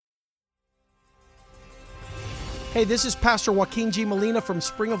Hey, this is Pastor Joaquin G. Molina from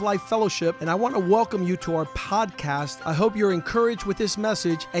Spring of Life Fellowship, and I want to welcome you to our podcast. I hope you're encouraged with this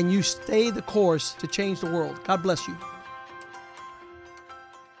message and you stay the course to change the world. God bless you.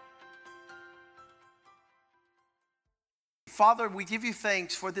 Father, we give you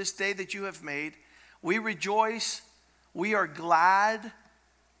thanks for this day that you have made. We rejoice. We are glad.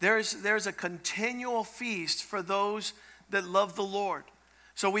 There's a continual feast for those that love the Lord.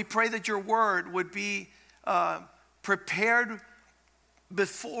 So we pray that your word would be prepared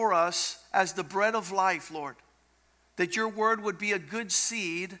before us as the bread of life, Lord. That your word would be a good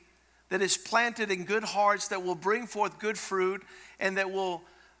seed that is planted in good hearts, that will bring forth good fruit, and that will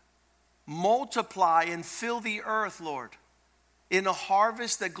multiply and fill the earth, Lord, in a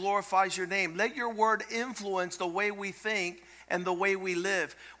harvest that glorifies your name. Let your word influence the way we think and the way we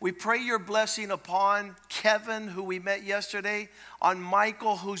live. We pray your blessing upon Kevin, who we met yesterday, on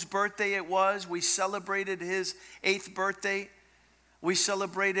Michael, whose birthday it was. We celebrated his 8th birthday. We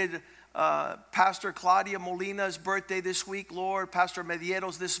celebrated Pastor Claudia Molina's birthday this week, Lord, Pastor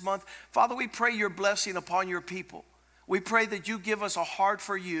Medieros this month. Father, we pray your blessing upon your people. We pray that you give us a heart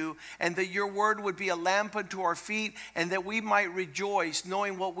for you and that your word would be a lamp unto our feet and that we might rejoice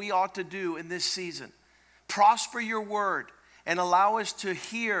knowing what we ought to do in this season. Prosper your word and allow us to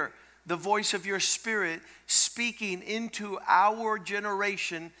hear the voice of your Spirit speaking into our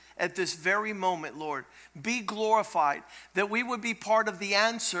generation at this very moment, Lord. Be glorified, that we would be part of the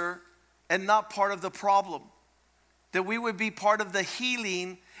answer and not part of the problem. That we would be part of the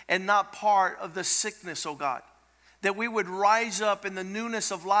healing and not part of the sickness, oh God. That we would rise up in the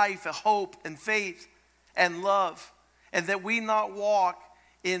newness of life, and hope and faith and love. And that we not walk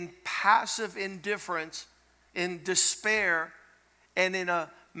in passive indifference, in despair, and in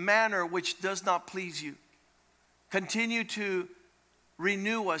a manner which does not please you. Continue to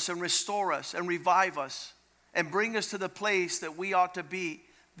renew us and restore us and revive us and bring us to the place that we ought to be.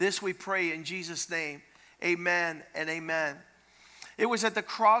 This we pray in Jesus' name. Amen and amen. It was at the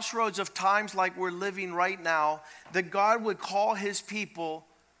crossroads of times like we're living right now that God would call his people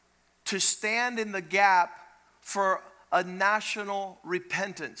to stand in the gap for a national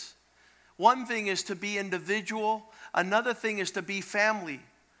repentance. One thing is to be individual. Another thing is to be family.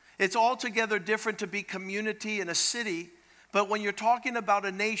 It's altogether different to be community in a city. But when you're talking about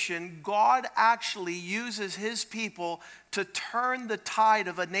a nation, God actually uses his people to turn the tide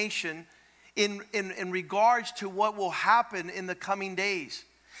of a nation in regards to what will happen in the coming days.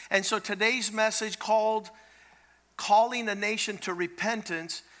 And so today's message called Calling a Nation to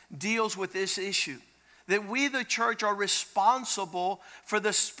Repentance deals with this issue. That we, the church, are responsible for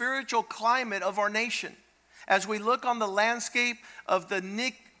the spiritual climate of our nation. As we look on the landscape of the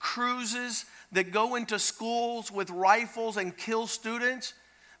Nick Cruzes that go into schools with rifles and kill students,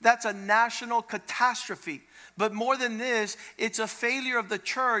 that's a national catastrophe. But more than this, it's a failure of the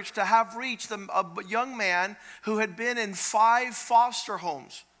church to have reached a young man who had been in 5 foster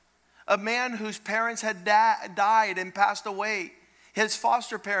homes. A man whose parents had died and passed away. His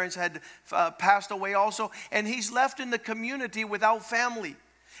foster parents had passed away also, and he's left in the community without family.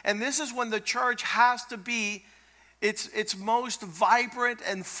 And this is when the church has to be its most vibrant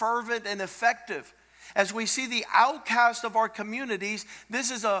and fervent and effective. As we see the outcast of our communities,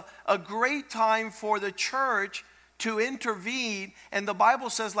 this is a great time for the church to intervene. And the Bible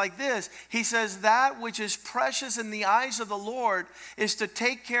says like this, he says, that which is precious in the eyes of the Lord is to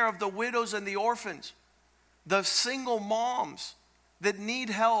take care of the widows and the orphans, the single moms that need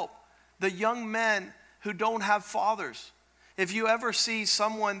help, the young men who don't have fathers. If you ever see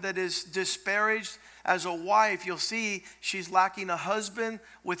someone that is disparaged as a wife, you'll see she's lacking a husband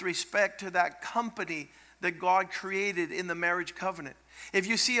with respect to that company that God created in the marriage covenant. If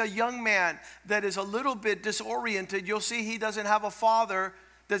you see a young man that is a little bit disoriented, you'll see he doesn't have a father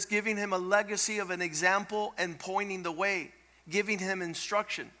that's giving him a legacy of an example and pointing the way, giving him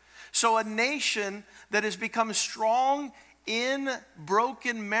instruction. So a nation that has become strong in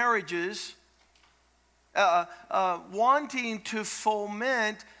broken marriages, wanting to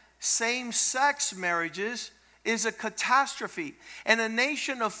foment same-sex marriages is a catastrophe. And a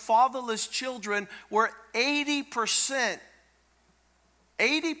nation of fatherless children where 80%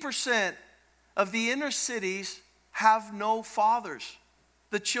 of the inner cities have no fathers.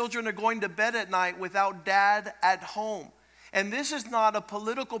 The children are going to bed at night without dad at home. And this is not a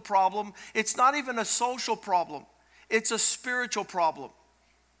political problem. It's not even a social problem. It's a spiritual problem.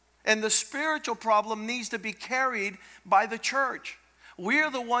 And the spiritual problem needs to be carried by the church.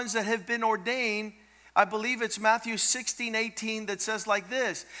 We're the ones that have been ordained. I believe it's Matthew 16:18 that says like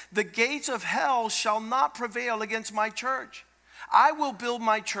this, the gates of hell shall not prevail against my church. I will build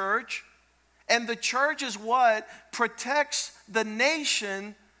my church, And the church is what protects the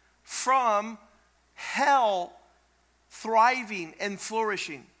nation from hell thriving and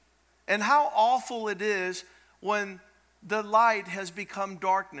flourishing. And how awful it is when the light has become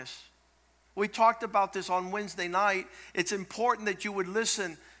darkness. We talked about this on Wednesday night. It's important that you would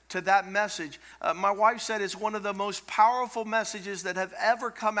listen to that message. My wife said it's one of the most powerful messages that have ever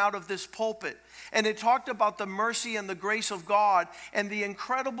come out of this pulpit. And it talked about the mercy and the grace of God and the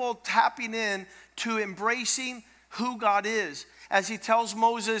incredible tapping in to embracing who God is. As he tells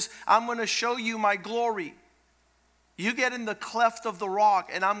Moses, I'm going to show you my glory. You get in the cleft of the rock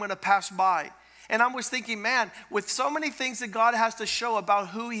and I'm going to pass by. And I was thinking, man, with so many things that God has to show about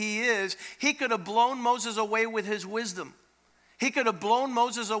who he is, he could have blown Moses away with his wisdom. He could have blown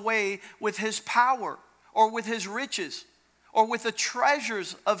Moses away with his power or with his riches or with the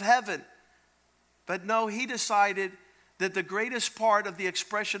treasures of heaven. But no, he decided that the greatest part of the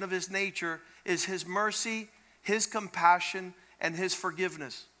expression of his nature is his mercy, his compassion, and his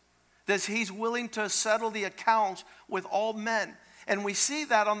forgiveness. That he's willing to settle the accounts with all men. And we see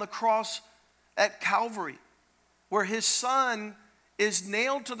that on the cross at Calvary, where his son is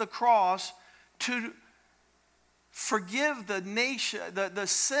nailed to the cross to forgive the nation, the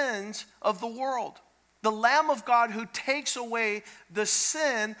sins of the world. The Lamb of God who takes away the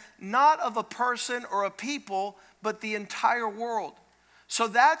sin, not of a person or a people, but the entire world. So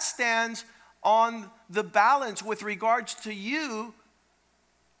that stands on the balance with regards to you,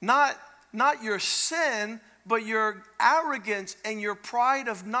 not your sin, but your arrogance and your pride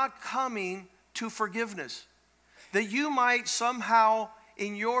of not coming to forgiveness. That you might somehow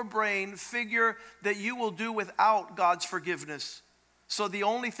in your brain figure that you will do without God's forgiveness. So the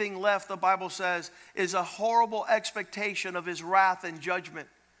only thing left, the Bible says, is a horrible expectation of his wrath and judgment.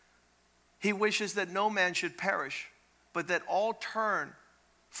 He wishes that no man should perish, but that all turn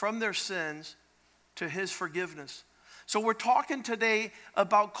from their sins to his forgiveness. So we're talking today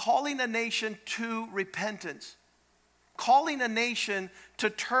about calling a nation to repentance. Calling a nation to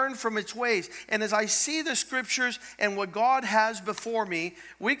turn from its ways. And as I see the scriptures and what God has before me,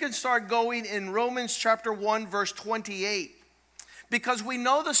 we can start going in Romans chapter 1, verse 28. Because we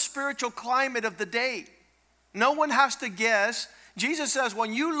know the spiritual climate of the day. No one has to guess. Jesus says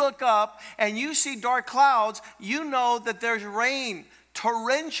when you look up and you see dark clouds, you know that there's rain,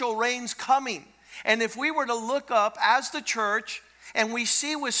 torrential rains coming. And if we were to look up as the church and we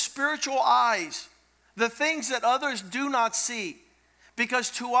see with spiritual eyes the things that others do not see, because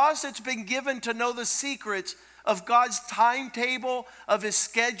to us it's been given to know the secrets of God's timetable, of his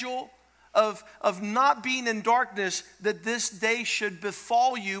schedule, of not being in darkness, that this day should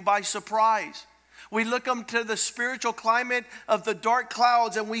befall you by surprise. We look into the spiritual climate of the dark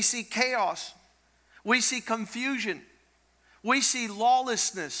clouds and we see chaos. We see confusion. We see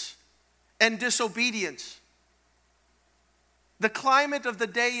lawlessness and disobedience. The climate of the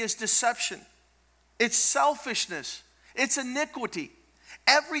day is deception. It's selfishness. It's iniquity.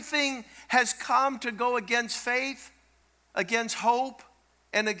 Everything has come to go against faith, against hope,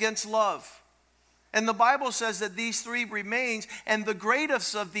 and against love. And the Bible says that these three remains, and the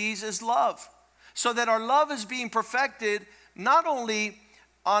greatest of these is love. So that our love is being perfected not only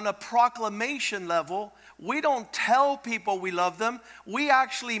on a proclamation level. We don't tell people we love them. We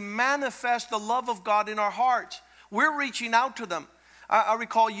actually manifest the love of God in our hearts. We're reaching out to them. I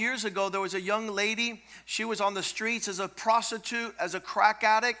recall years ago, there was a young lady. She was on the streets as a prostitute, as a crack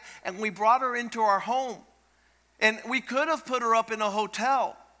addict, and we brought her into our home. And we could have put her up in a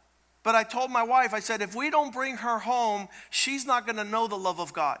hotel. But I told my wife, I said, if we don't bring her home, she's not going to know the love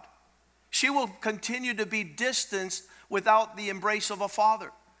of God. She will continue to be distanced without the embrace of a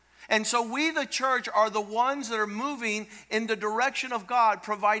father. And so we, the church, are the ones that are moving in the direction of God,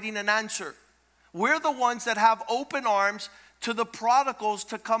 providing an answer. We're the ones that have open arms to the prodigals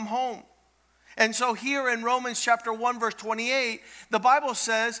to come home. And so here in Romans chapter 1, verse 28, the Bible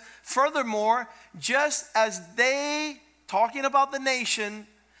says, furthermore, just as they, talking about the nation,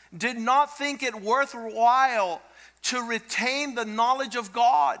 did not think it worthwhile to retain the knowledge of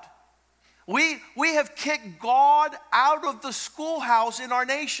God. We have kicked God out of the schoolhouse in our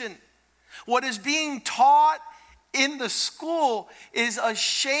nation. What is being taught in the school is a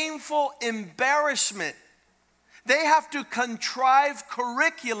shameful embarrassment. They have to contrive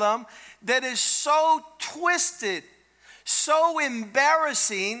curriculum that is so twisted, so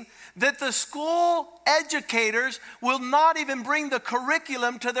embarrassing, that the school educators will not even bring the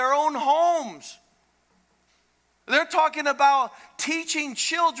curriculum to their own homes. They're talking about teaching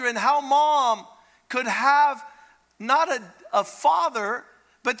children how mom could have not a father,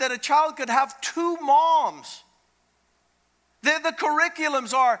 but that a child could have two moms. The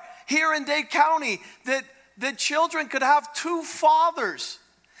curriculums are here in Dade County that the children could have two fathers.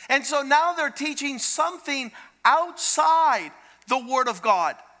 And so now they're teaching something outside the Word of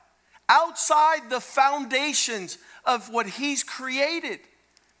God, outside the foundations of what He's created.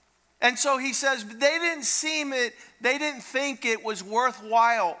 And so he says they didn't think it was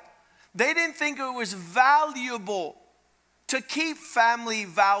worthwhile. They didn't think it was valuable to keep family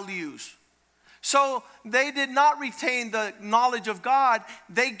values. So they did not retain the knowledge of God.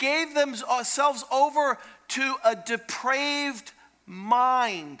 They gave themselves over to a depraved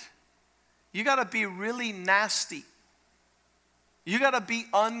mind. You got to be really nasty. You got to be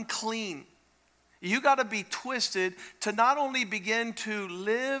unclean. You got to be twisted to not only begin to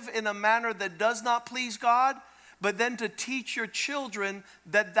live in a manner that does not please God, but then to teach your children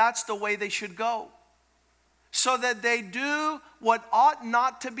that that's the way they should go, so that they do what ought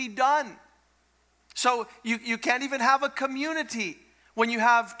not to be done. So you can't even have a community when you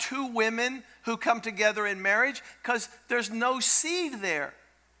have two women who come together in marriage, because there's no seed there.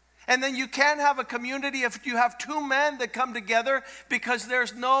 And then you can't have a community if you have two men that come together, because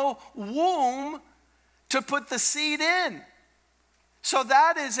there's no womb to put the seed in. So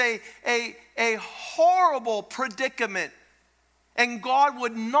that is a horrible predicament. And God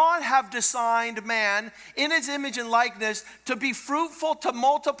would not have designed man in His image and likeness to be fruitful, to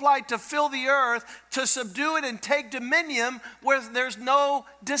multiply, to fill the earth, to subdue it and take dominion where there's no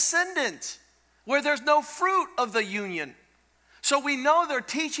descendants, where there's no fruit of the union. So we know they're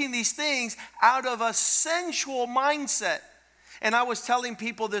teaching these things out of a sensual mindset. And I was telling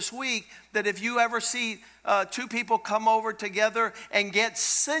people this week that if you ever see two people come over together and get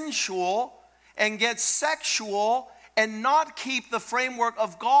sensual and get sexual and not keep the framework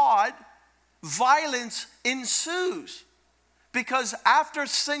of God, violence ensues. Because after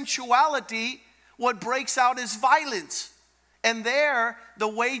sensuality, what breaks out is violence. And there, the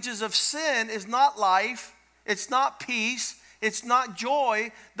wages of sin is not life, it's not peace, it's not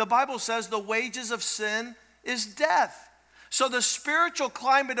joy. The Bible says the wages of sin is death. So the spiritual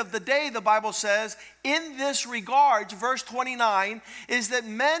climate of the day, the Bible says, in this regard, verse 29, is that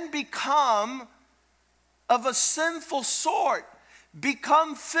men become of a sinful sort,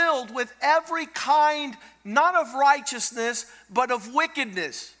 become filled with every kind, not of righteousness, but of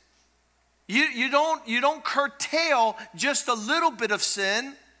wickedness. You don't curtail just a little bit of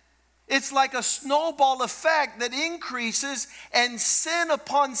sin. It's like a snowball effect that increases, and sin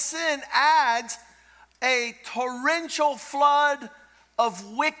upon sin adds a torrential flood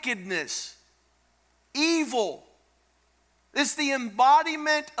of wickedness, evil. It's the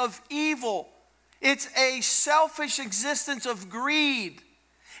embodiment of evil. It's a selfish existence of greed.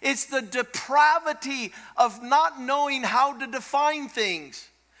 It's the depravity of not knowing how to define things.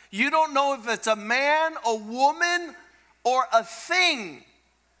 You don't know if it's a man, a woman, or a thing.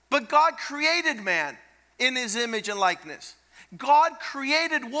 But God created man in His image and likeness. God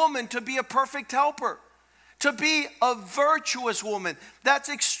created woman to be a perfect helper, to be a virtuous woman. That's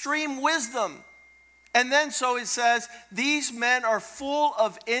extreme wisdom. And then so it says, these men are full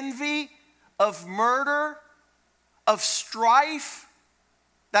of envy, of murder, of strife.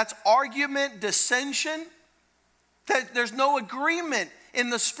 That's argument, dissension. There's no agreement in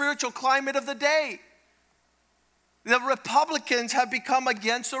the spiritual climate of the day. The Republicans have become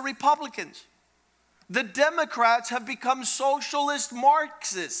against the Republicans. The Democrats have become socialist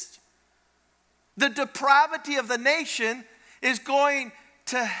Marxists. The depravity of the nation is going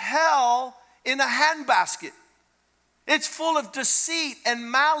to hell in a handbasket. It's full of deceit and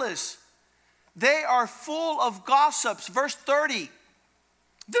malice. They are full of gossips. Verse 30.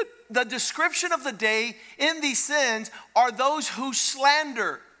 The description of the day in these sins are those who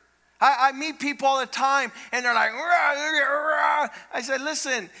slander. I meet people all the time and they're like, rah, rah, rah. I said,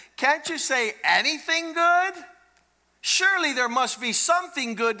 listen, can't you say anything good? Surely there must be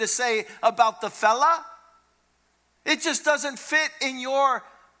something good to say about the fella. It just doesn't fit in your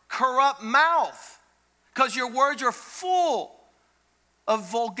corrupt mouth, because your words are full of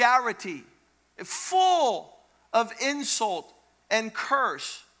vulgarity, full of insult and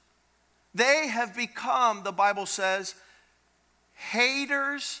curse. They have become, the Bible says,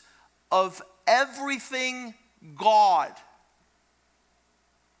 haters of everything God.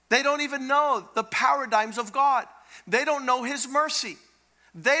 They don't even know the paradigms of God. They don't know His mercy.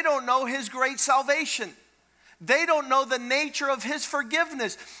 They don't know His great salvation. They don't know the nature of His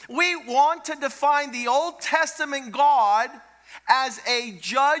forgiveness. We want to define the Old Testament God as a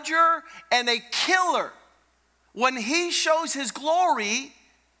judger and a killer. When He shows His glory,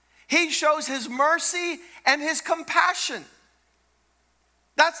 He shows His mercy and His compassion.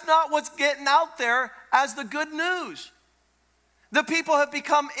 That's not what's getting out there as the good news. The people have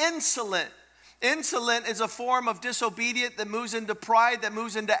become insolent. Insolent is a form of disobedience that moves into pride, that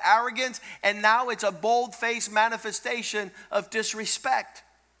moves into arrogance, and now it's a bold-faced manifestation of disrespect.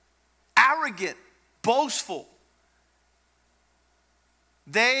 Arrogant, boastful.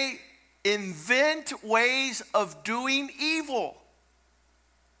 They invent ways of doing evil.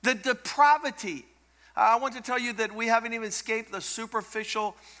 The depravity. I want to tell you that we haven't even escaped the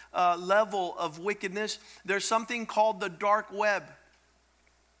superficial level of wickedness. There's something called the dark web.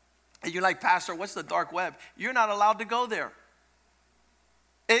 And you're like, Pastor, what's the dark web? You're not allowed to go there.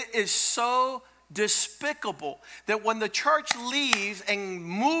 It is so despicable that when the church leaves and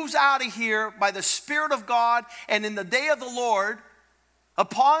moves out of here by the Spirit of God and in the day of the Lord,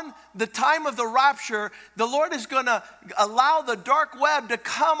 upon the time of the rapture, the Lord is going to allow the dark web to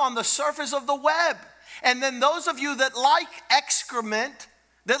come on the surface of the web. And then those of you that like excrement,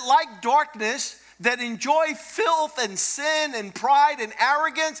 that like darkness, that enjoy filth and sin and pride and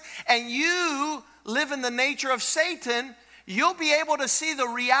arrogance, and you live in the nature of Satan, you'll be able to see the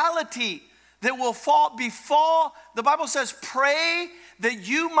reality that will befall. The Bible says, pray that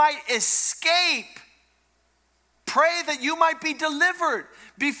you might escape. Pray that you might be delivered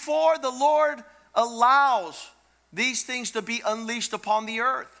before the Lord allows these things to be unleashed upon the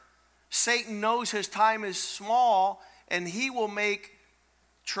earth. Satan knows his time is small, and he will make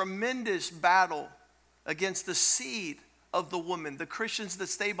tremendous battle against the seed of the woman, the Christians that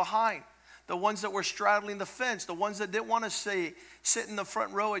stay behind, the ones that were straddling the fence, the ones that didn't want to sit in the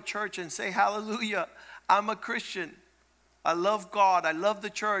front row at church and say, hallelujah, I'm a Christian. I love God. I love the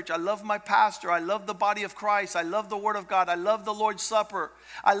church. I love my pastor. I love the body of Christ. I love the Word of God. I love the Lord's Supper.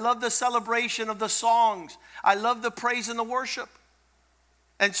 I love the celebration of the songs. I love the praise and the worship.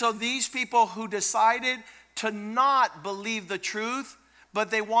 And so these people who decided to not believe the truth, but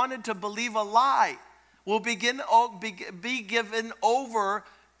they wanted to believe a lie, will be given over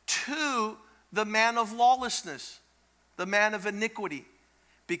to the man of lawlessness, the man of iniquity,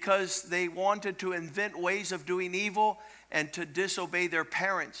 because they wanted to invent ways of doing evil and to disobey their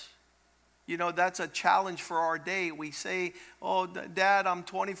parents. You know, that's a challenge for our day. We say, oh, Dad, I'm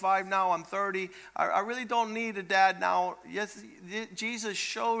 25 now, I'm 30. I really don't need a dad now. Yes, Jesus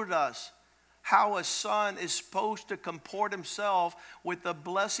showed us how a son is supposed to comport himself with the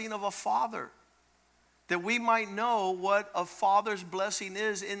blessing of a father, that we might know what a father's blessing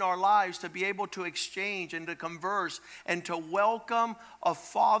is in our lives, to be able to exchange and to converse and to welcome a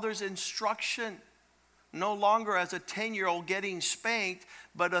father's instruction. No longer as a 10-year-old getting spanked,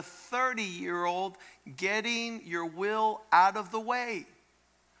 but a 30-year-old getting your will out of the way.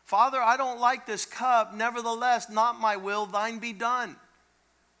 Father, I don't like this cup. Nevertheless, not my will, thine be done.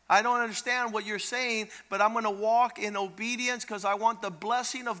 I don't understand what you're saying, but I'm going to walk in obedience because I want the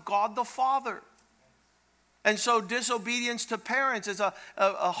blessing of God the Father. And so disobedience to parents is a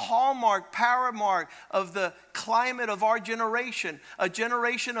hallmark, paramark of the climate of our generation. A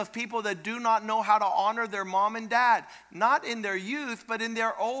generation of people that do not know how to honor their mom and dad. Not in their youth, but in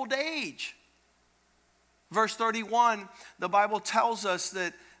their old age. Verse 31, the Bible tells us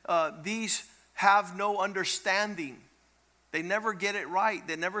that these have no understanding. They never get it right.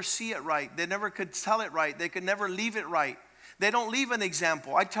 They never see it right. They never could tell it right. They could never leave it right. They don't leave an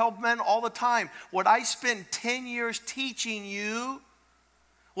example. I tell men all the time, what I spent 10 years teaching you,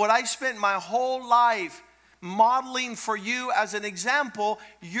 what I spent my whole life modeling for you as an example,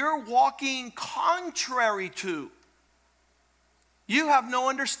 you're walking contrary to. You have no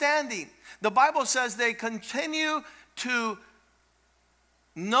understanding. The Bible says they continue to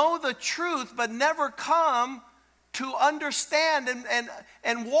know the truth, but never come to understand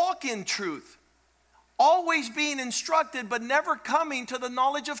and walk in truth. Always being instructed, but never coming to the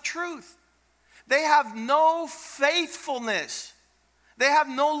knowledge of truth. They have no faithfulness. They have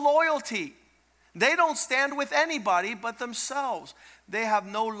no loyalty. They don't stand with anybody but themselves. They have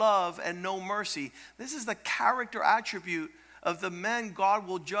no love and no mercy. This is the character attribute of the men God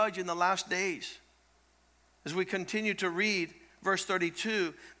will judge in the last days. As we continue to read verse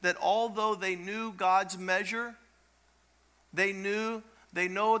 32, that although they knew God's measure, they know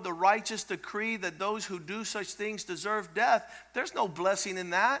the righteous decree that those who do such things deserve death. There's no blessing in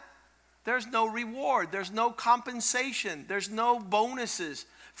that. There's no reward. There's no compensation. There's no bonuses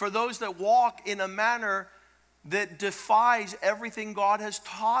for those that walk in a manner that defies everything God has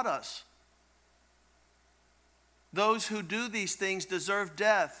taught us. Those who do these things deserve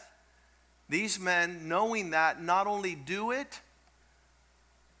death. These men, knowing that, not only do it,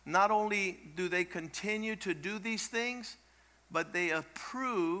 not only do they continue to do these things, but they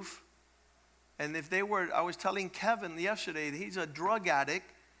approve. And if they were, I was telling Kevin yesterday, he's a drug addict.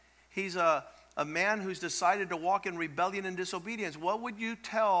 He's a a man who's decided to walk in rebellion and disobedience. What would you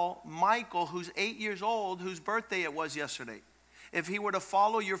tell Michael, who's 8 years old, whose birthday it was yesterday? If he were to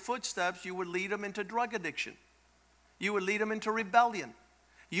follow your footsteps, you would lead him into drug addiction. You would lead him into rebellion.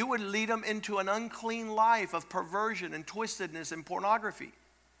 You would lead him into an unclean life of perversion and twistedness and pornography.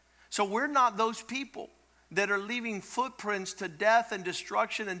 So we're not those people that are leaving footprints to death and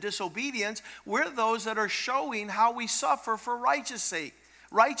destruction and disobedience. We're those that are showing how we suffer for righteousness'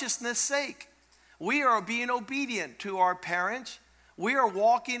 sake. We are being obedient to our parents. We are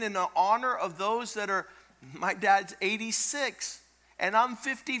walking in the honor of those that are, my dad's 86 and I'm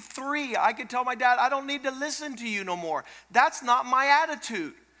 53. I could tell my dad, I don't need to listen to you no more. That's not my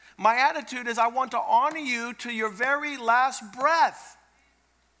attitude. My attitude is I want to honor you to your very last breath.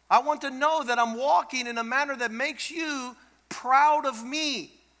 I want to know that I'm walking in a manner that makes you proud of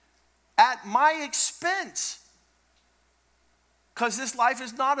me at my expense. Because this life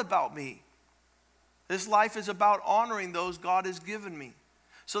is not about me. This life is about honoring those God has given me.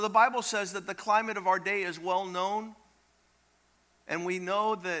 So the Bible says that the climate of our day is well known. And we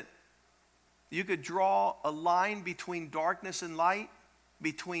know that you could draw a line between darkness and light,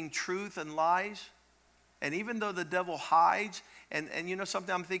 between truth and lies. And even though the devil hides, and you know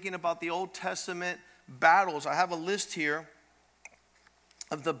something, I'm thinking about the Old Testament battles. I have a list here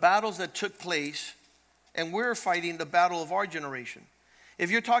of the battles that took place, and we're fighting the battle of our generation.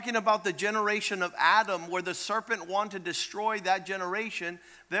 If you're talking about the generation of Adam, where the serpent wanted to destroy that generation,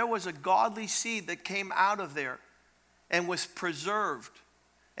 there was a godly seed that came out of there and was preserved.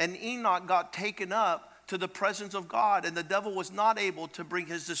 And Enoch got taken up to the presence of God, and the devil was not able to bring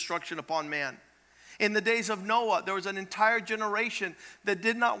his destruction upon man. In the days of Noah, there was an entire generation that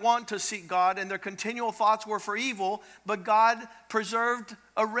did not want to seek God, and their continual thoughts were for evil, but God preserved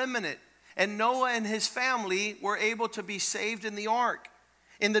a remnant. And Noah and his family were able to be saved in the ark.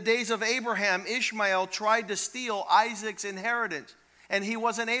 In the days of Abraham, Ishmael tried to steal Isaac's inheritance, and he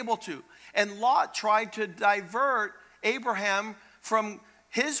wasn't able to. And Lot tried to divert Abraham from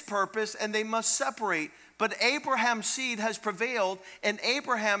his purpose, and they must separate. But Abraham's seed has prevailed, and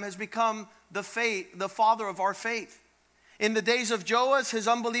Abraham has become the father of our faith. In the days of Joas, his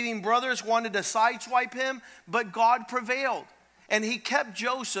unbelieving brothers wanted to sideswipe him, but God prevailed. And he kept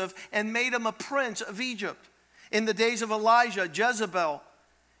Joseph and made him a prince of Egypt. In the days of Elijah, Jezebel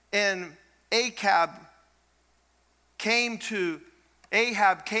and Ahab came to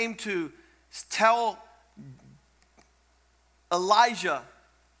tell Elijah,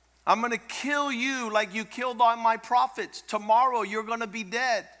 I'm going to kill you like you killed all my prophets. Tomorrow you're going to be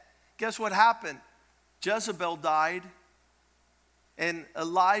dead. Guess what happened? Jezebel died, and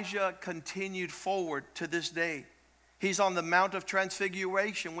Elijah continued forward to this day. He's on the Mount of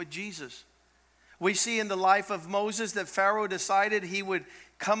Transfiguration with Jesus. We see in the life of Moses that Pharaoh decided he would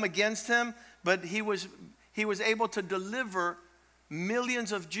come against him, but he was able to deliver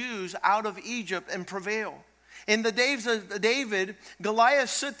millions of Jews out of Egypt and prevail. In the days of David,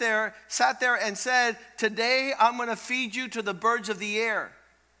 Goliath sat there and said, today I'm going to feed you to the birds of the air.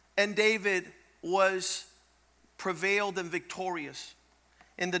 And David was prevailed and victorious.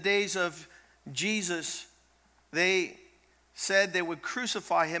 In the days of Jesus, they said they would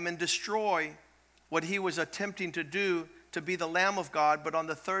crucify him and destroy what he was attempting to do to be the Lamb of God. But on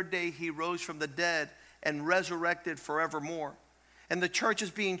the third day, he rose from the dead and resurrected forevermore. And the church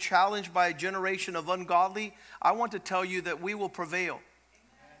is being challenged by a generation of ungodly. I want to tell you that we will prevail.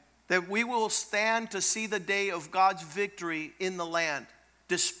 That we will stand to see the day of God's victory in the land.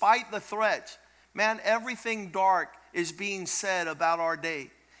 Despite the threats, man, everything dark is being said about our day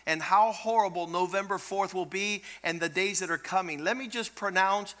and how horrible November 4th will be and the days that are coming. Let me just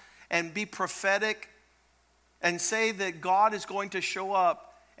pronounce and be prophetic and say that God is going to show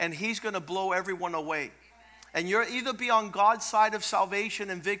up and he's going to blow everyone away. And you're either be on God's side of salvation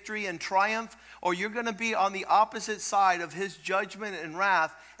and victory and triumph, or you're going to be on the opposite side of his judgment and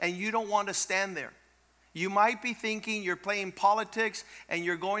wrath, and you don't want to stand there. You might be thinking you're playing politics and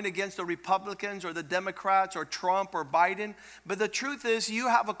you're going against the Republicans or the Democrats or Trump or Biden. But the truth is you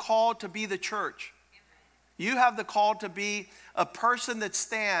have a call to be the church. You have the call to be a person that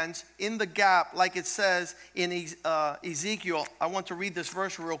stands in the gap like it says in Ezekiel. I want to read this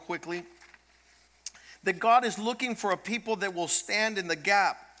verse real quickly. That God is looking for a people that will stand in the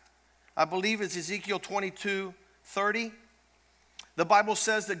gap. I believe it's Ezekiel 22:30. The Bible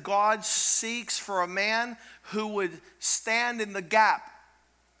says that God seeks for a man who would stand in the gap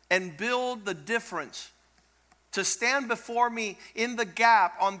and build the difference. To stand before me in the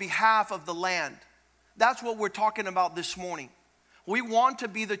gap on behalf of the land. That's what we're talking about this morning. We want to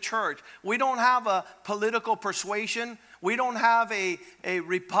be the church. We don't have a political persuasion. We don't have a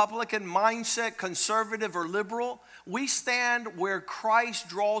Republican mindset, conservative or liberal. We stand where Christ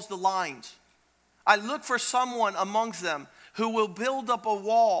draws the lines. I look for someone amongst them who will build up a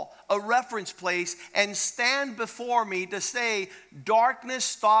wall, a reference place, and stand before me to say, darkness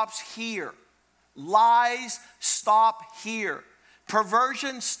stops here. Lies stop here.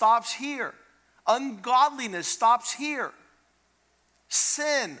 Perversion stops here. Ungodliness stops here.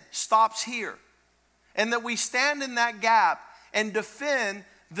 Sin stops here. And that we stand in that gap and defend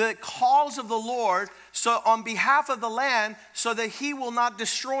the cause of the Lord so on behalf of the land so that he will not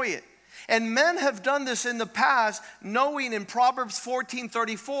destroy it. And men have done this in the past, knowing in Proverbs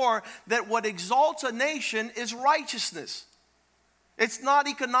 14:34 that what exalts a nation is righteousness. It's not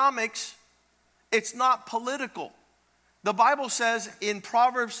economics. It's not political. The Bible says in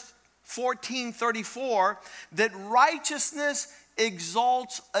Proverbs 14:34 that righteousness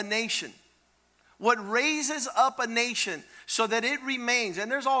exalts a nation. What raises up a nation so that it remains.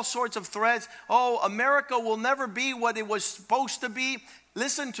 And there's all sorts of threads. Oh, America will never be what it was supposed to be.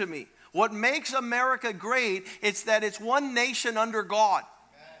 Listen to me. What makes America great is that it's one nation under God.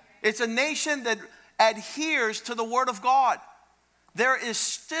 It's a nation that adheres to the Word of God. There is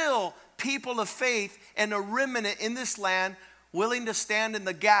still people of faith and a remnant in this land willing to stand in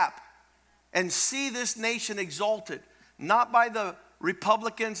the gap and see this nation exalted. Not by the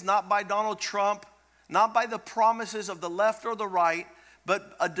Republicans, not by Donald Trump, not by the promises of the left or the right,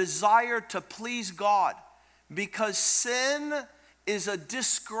 but a desire to please God. Because sin is a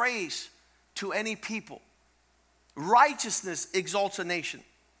disgrace to any people. Righteousness exalts a nation.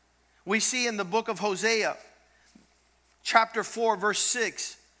 We see in the book of Hosea, chapter 4, verse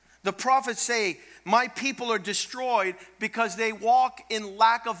 6, the prophets say, my people are destroyed because they walk in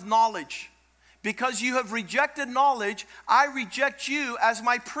lack of knowledge. Because you have rejected knowledge, I reject you as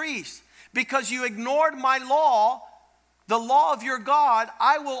my priest. Because you ignored my law, the law of your God,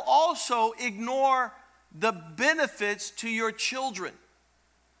 I will also ignore the benefits to your children.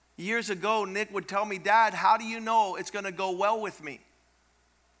 Years ago, Nick would tell me, Dad, how do you know it's going to go well with me?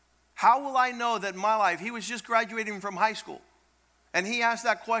 How will I know that my life, he was just graduating from high school. And he asked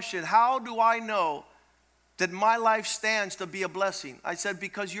that question, how do I know that my life stands to be a blessing? I said,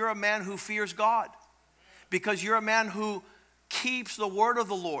 because you're a man who fears God. Because you're a man who keeps the word of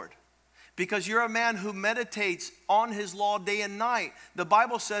the Lord. Because you're a man who meditates on his law day and night. The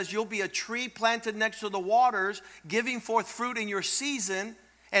Bible says you'll be a tree planted next to the waters, giving forth fruit in your season,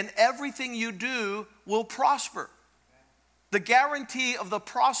 and everything you do will prosper. The guarantee of the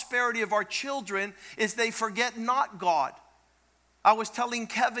prosperity of our children is they forget not God. I was telling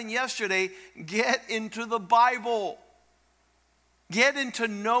Kevin yesterday, get into the Bible. Get into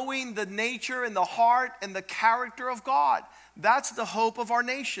knowing the nature and the heart and the character of God. That's the hope of our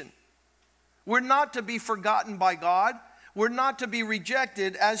nation. We're not to be forgotten by God. We're not to be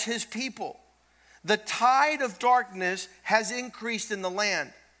rejected as his people. The tide of darkness has increased in the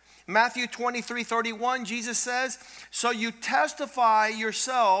land. Matthew 23:31, Jesus says, so you testify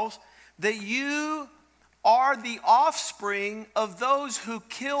yourselves that you are the offspring of those who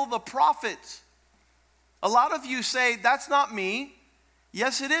kill the prophets. A lot of you say, that's not me.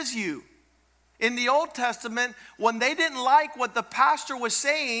 Yes, it is you. In the Old Testament, when they didn't like what the pastor was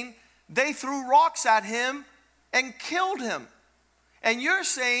saying, they threw rocks at him and killed him. And you're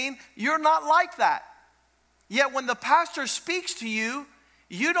saying you're not like that. Yet when the pastor speaks to you,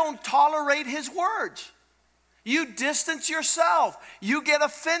 you don't tolerate his words. You distance yourself. You get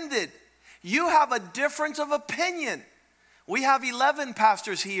offended. You have a difference of opinion. We have 11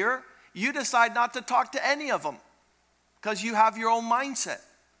 pastors here. You decide not to talk to any of them because you have your own mindset.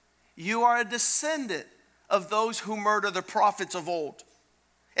 You are a descendant of those who murder the prophets of old.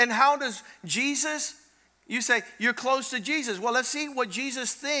 And how does Jesus, you say, you're close to Jesus. Well, let's see what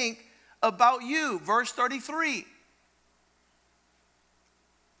Jesus thinks about you. Verse 33.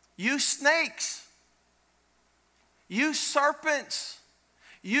 You snakes, you serpents,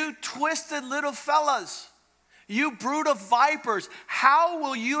 you twisted little fellas, you brood of vipers, how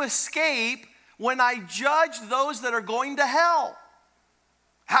will you escape when I judge those that are going to hell?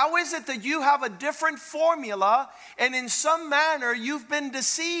 How is it that you have a different formula and in some manner you've been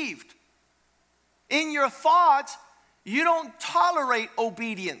deceived? In your thoughts, you don't tolerate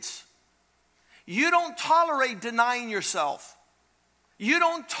obedience. You don't tolerate denying yourself. You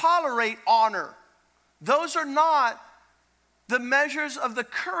don't tolerate honor. Those are not the measures of the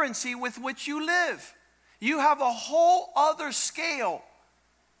currency with which you live. You have a whole other scale,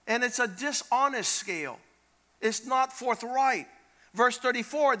 and it's a dishonest scale. It's not forthright. Verse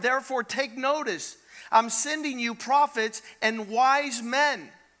 34, therefore take notice. I'm sending you prophets and wise men.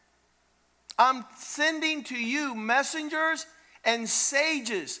 I'm sending to you messengers and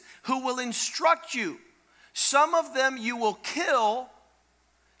sages who will instruct you. Some of them you will kill,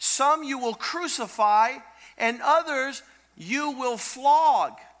 some you will crucify, and others you will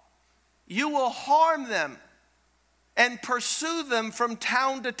flog. You will harm them and pursue them from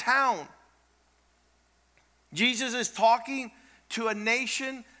town to town. Jesus is talking to a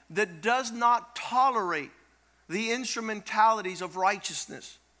nation that does not tolerate the instrumentalities of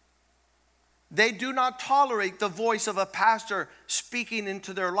righteousness. They do not tolerate the voice of a pastor speaking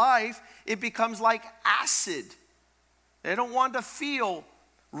into their life. It becomes like acid. They don't want to feel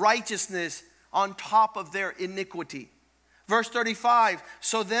righteousness on top of their iniquity. Verse 35,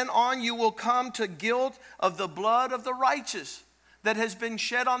 so then on you will come to guilt of the blood of the righteous that has been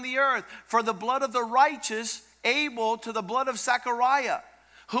shed on the earth. For the blood of the righteous, Abel, to the blood of Zechariah,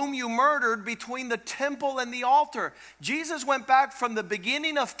 whom you murdered between the temple and the altar. Jesus went back from the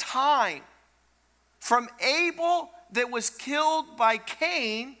beginning of time, from Abel that was killed by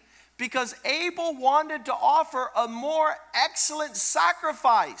Cain, because Abel wanted to offer a more excellent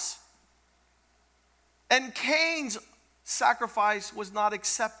sacrifice. And Cain's sacrifice was not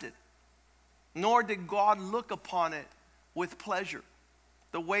accepted, nor did God look upon it with pleasure.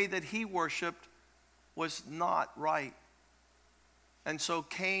 The way that he worshiped was not right. And so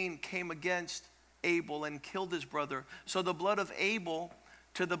Cain came against Abel and killed his brother. So the blood of Abel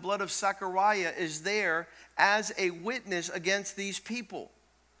to the blood of Zechariah is there as a witness against these people.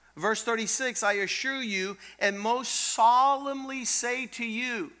 Verse 36, I assure you and most solemnly say to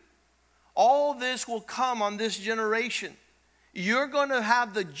you, all this will come on this generation. You're going to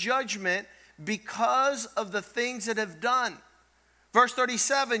have the judgment because of the things that have done. Verse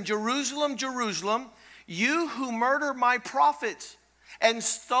 37, Jerusalem, Jerusalem, you who murder my prophets and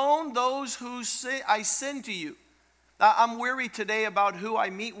stone those who I send to you. I'm weary today about who I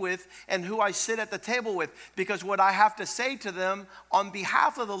meet with and who I sit at the table with, because what I have to say to them on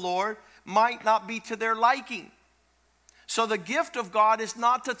behalf of the Lord might not be to their liking. So the gift of God is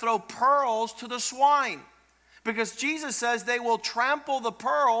not to throw pearls to the swine, because Jesus says they will trample the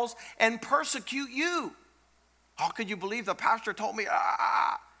pearls and persecute you. How could you believe the pastor told me?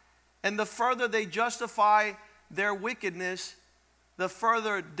 And the further they justify their wickedness, the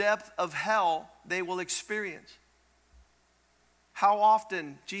further depth of hell they will experience. How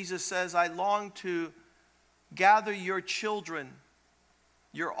often Jesus says, I long to gather your children,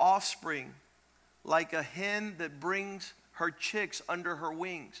 your offspring, like a hen that brings her chicks under her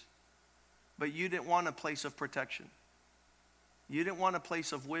wings. But you didn't want a place of protection. You didn't want a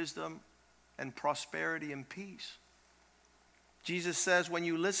place of wisdom and prosperity and peace. Jesus says, when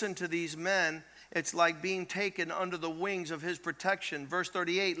you listen to these men, it's like being taken under the wings of his protection. Verse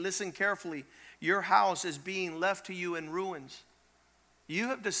 38, listen carefully. Your house is being left to you in ruins. You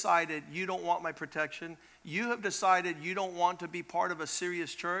have decided you don't want my protection. You have decided you don't want to be part of a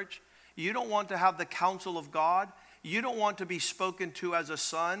serious church. You don't want to have the counsel of God. You don't want to be spoken to as a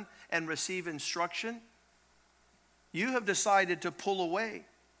son and receive instruction. You have decided to pull away.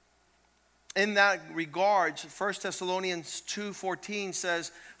 In that regards, 1 Thessalonians 2:14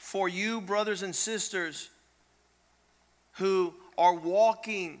 says, for you, brothers and sisters, who are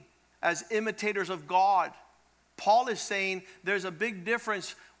walking as imitators of God, Paul is saying there's a big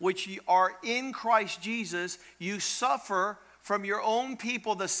difference, which you are in Christ Jesus. You suffer from your own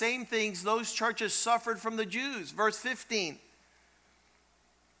people the same things those churches suffered from the Jews. Verse 15.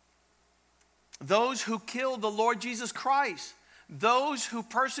 Those who killed the Lord Jesus Christ, those who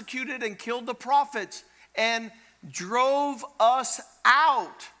persecuted and killed the prophets and drove us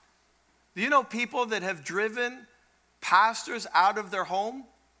out. Do you know people that have driven pastors out of their home?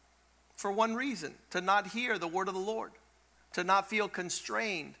 For one reason, to not hear the word of the Lord, to not feel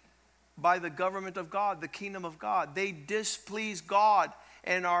constrained by the government of God, the kingdom of God. They displease God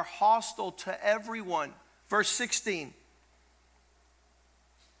and are hostile to everyone. Verse 16,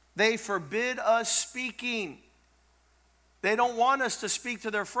 they forbid us speaking. They don't want us to speak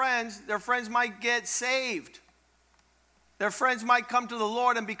to their friends. Their friends might get saved. Their friends might come to the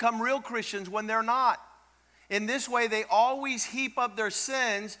Lord and become real Christians when they're not. In this way, they always heap up their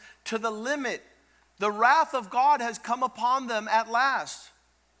sins to the limit. The wrath of God has come upon them at last.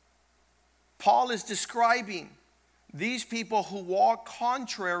 Paul is describing these people who walk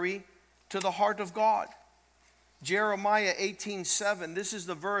contrary to the heart of God. Jeremiah 18:7. This is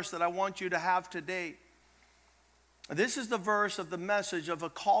the verse that I want you to have today. This is the verse of the message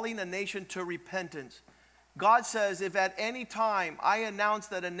of calling a nation to repentance. God says, if at any time I announce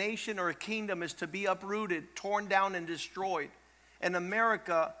that a nation or a kingdom is to be uprooted, torn down, and destroyed, and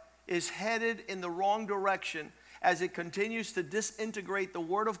America is headed in the wrong direction as it continues to disintegrate the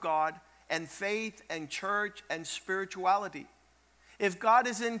Word of God and faith and church and spirituality. If God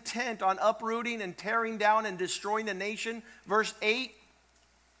is intent on uprooting and tearing down and destroying a nation, verse 8,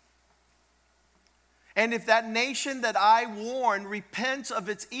 and if that nation that I warn repents of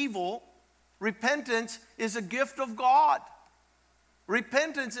its evil, repentance is a gift of God.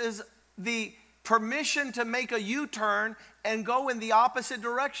 Repentance is the permission to make a U-turn and go in the opposite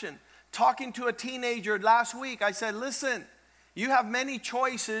direction. Talking to a teenager last week, I said, listen, you have many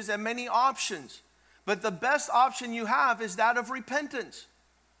choices and many options, but the best option you have is that of repentance.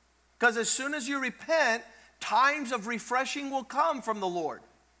 Because as soon as you repent, times of refreshing will come from the Lord.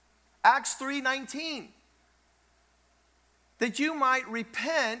 Acts 3:19. That you might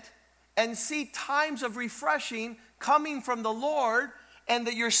repent and see times of refreshing coming from the Lord, and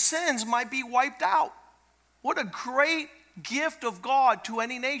that your sins might be wiped out. What a great gift of God to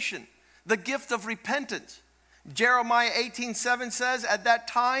any nation, the gift of repentance. Jeremiah 18:7 says, at that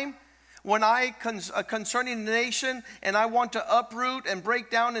time, when concerning the nation, and I want to uproot and break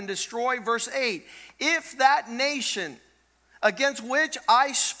down and destroy, verse 8, if that nation against which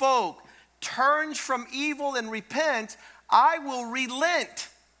I spoke turns from evil and repents, I will relent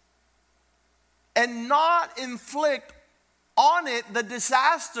and not inflict on it the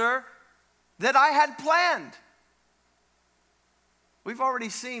disaster that I had planned. We've already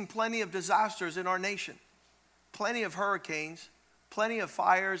seen plenty of disasters in our nation. Plenty of hurricanes, plenty of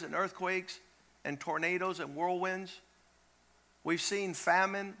fires and earthquakes and tornadoes and whirlwinds. We've seen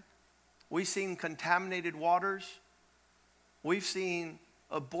famine. We've seen contaminated waters. We've seen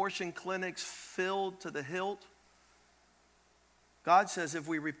abortion clinics filled to the hilt. God says if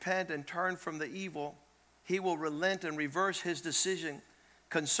we repent and turn from the evil, He will relent and reverse His decision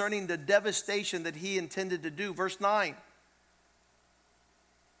concerning the devastation that He intended to do. Verse 9.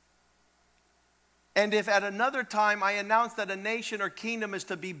 And if at another time I announce that a nation or kingdom is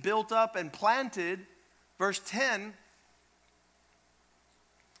to be built up and planted, verse 10,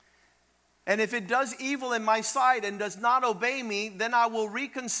 and if it does evil in my sight and does not obey me, then I will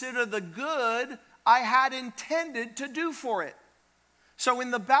reconsider the good I had intended to do for it. So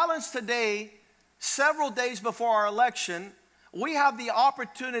in the balance today, several days before our election, we have the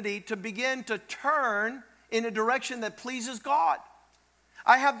opportunity to begin to turn in a direction that pleases God.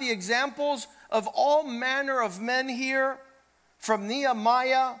 I have the examples of all manner of men here, from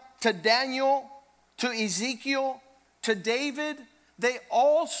Nehemiah to Daniel to Ezekiel to David. They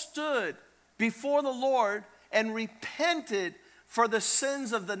all stood before the Lord and repented for the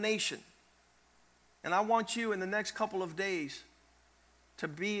sins of the nation. And I want you in the next couple of days to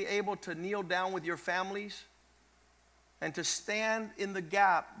be able to kneel down with your families and to stand in the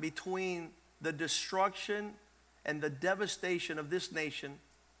gap between the destruction and the devastation of this nation,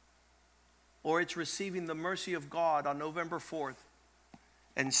 or it's receiving the mercy of God on November 4th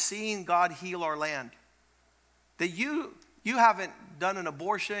and seeing God heal our land. That you haven't done an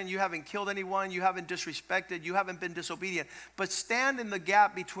abortion, you haven't killed anyone, you haven't disrespected, you haven't been disobedient, but stand in the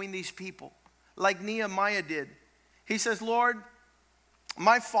gap between these people like Nehemiah did. He says, Lord,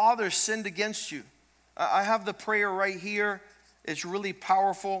 my father sinned against you. I have the prayer right here. It's really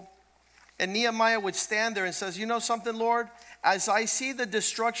powerful. And Nehemiah would stand there and says, you know something, Lord? As I see the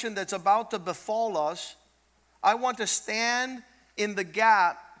destruction that's about to befall us, I want to stand in the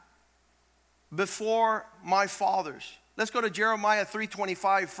gap before my fathers. Let's go to Jeremiah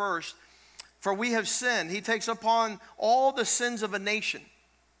 3:25 first. For we have sinned. He takes upon all the sins of a nation.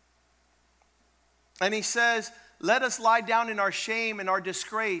 And he says, let us lie down in our shame and our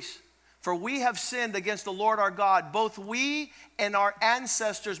disgrace, for we have sinned against the Lord our God, both we and our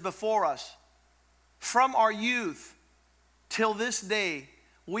ancestors before us. From our youth till this day,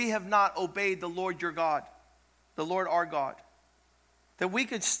 we have not obeyed the Lord your God, the Lord our God. That we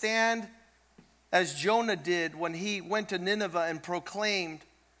could stand as Jonah did when he went to Nineveh and proclaimed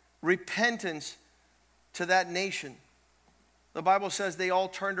repentance to that nation. The Bible says they all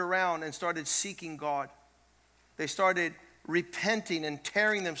turned around and started seeking God. They started repenting and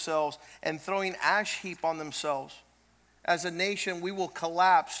tearing themselves and throwing ash heap on themselves. As a nation, we will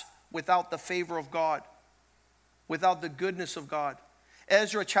collapse without the favor of God, without the goodness of God.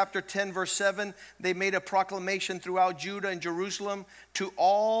 Ezra chapter 10 verse 7, they made a proclamation throughout Judah and Jerusalem to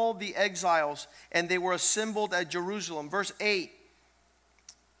all the exiles, and they were assembled at Jerusalem. Verse 8,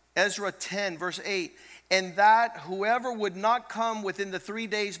 Ezra 10 verse 8, and that whoever would not come within the 3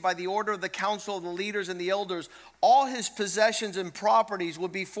 days by the order of the council of the leaders and the elders, all his possessions and properties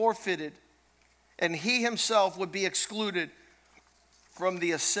would be forfeited, and he himself would be excluded from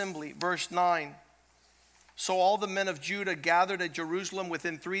the assembly. Verse 9, So all the men of Judah gathered at Jerusalem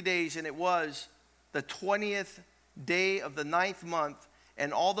within 3 days, and it was the 20th day of the 9th month,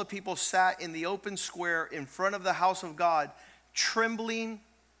 and all the people sat in the open square in front of the house of God, trembling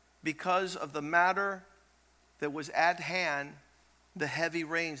because of the matter that was at hand, the heavy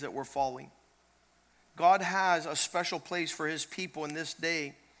rains that were falling. God has a special place for his people in this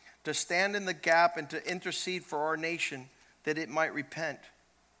day to stand in the gap and to intercede for our nation that it might repent.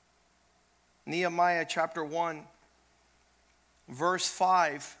 Nehemiah chapter 1, verse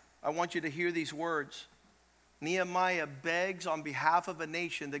 5, I want you to hear these words. Nehemiah begs on behalf of a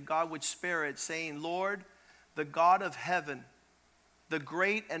nation that God would spare it, saying, Lord, the God of heaven, the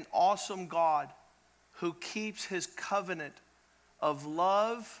great and awesome God who keeps his covenant of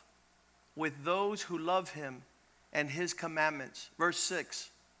love with those who love him and his commandments. Verse 6.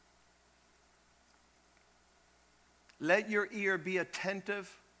 Let your ear be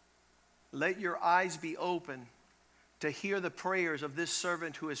attentive, let your eyes be open to hear the prayers of this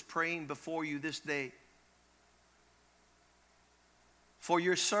servant who is praying before you this day. For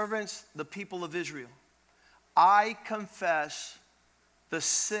your servants, the people of Israel, I confess the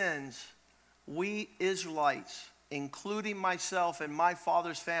sins we Israelites, including myself and my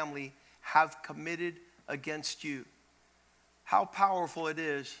father's family, have committed against you. How powerful it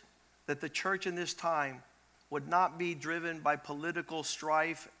is that the church in this time would not be driven by political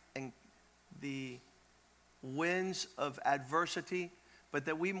strife and the winds of adversity, but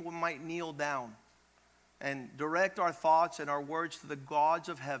that we might kneel down and direct our thoughts and our words to the gods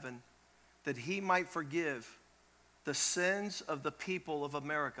of heaven, that he might forgive the sins of the people of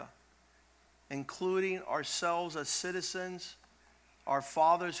America, including ourselves as citizens, our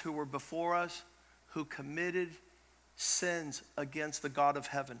fathers who were before us, who committed sins against the God of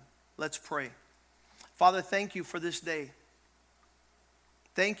heaven. Let's pray. Father, thank you for this day.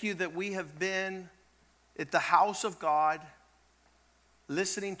 Thank you that we have been at the house of God,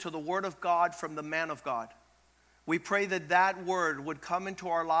 listening to the word of God from the man of God. We pray that that word would come into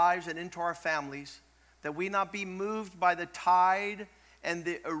our lives and into our families, that we not be moved by the tide and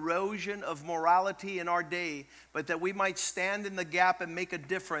the erosion of morality in our day, but that we might stand in the gap and make a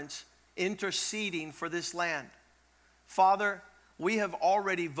difference, interceding for this land. Father, we have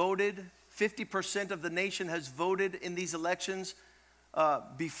already voted. 50% of the nation has voted in these elections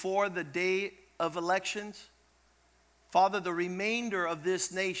before the day of elections. Father, the remainder of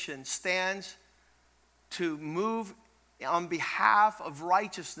this nation stands to move on behalf of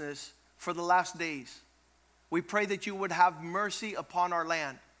righteousness for the last days. We pray that you would have mercy upon our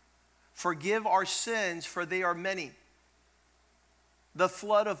land. Forgive our sins, for they are many. The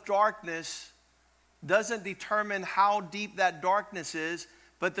flood of darkness doesn't determine how deep that darkness is,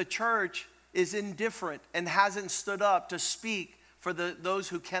 but the church is indifferent and hasn't stood up to speak for those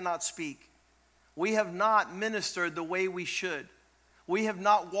who cannot speak. We have not ministered the way we should. We have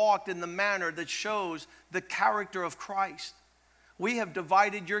not walked in the manner that shows the character of Christ. We have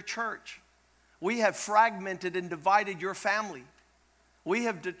divided your church. We have fragmented and divided your family. We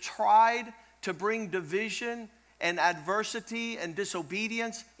have tried to bring division and adversity and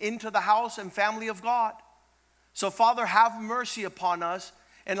disobedience into the house and family of God. So, Father, have mercy upon us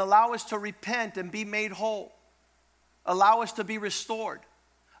and allow us to repent and be made whole. Allow us to be restored.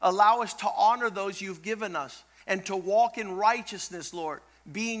 Allow us to honor those you've given us and to walk in righteousness, Lord,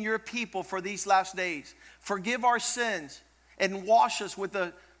 being your people for these last days. Forgive our sins and wash us with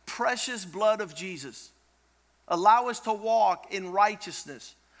the precious blood of Jesus. Allow us to walk in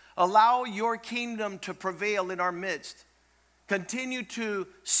righteousness. Allow your kingdom to prevail in our midst. Continue to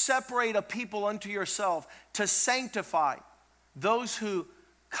separate a people unto yourself, to sanctify those who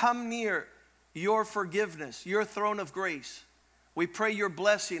come near your forgiveness, your throne of grace. We pray your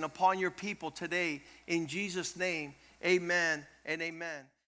blessing upon your people today. In Jesus' name, amen and amen.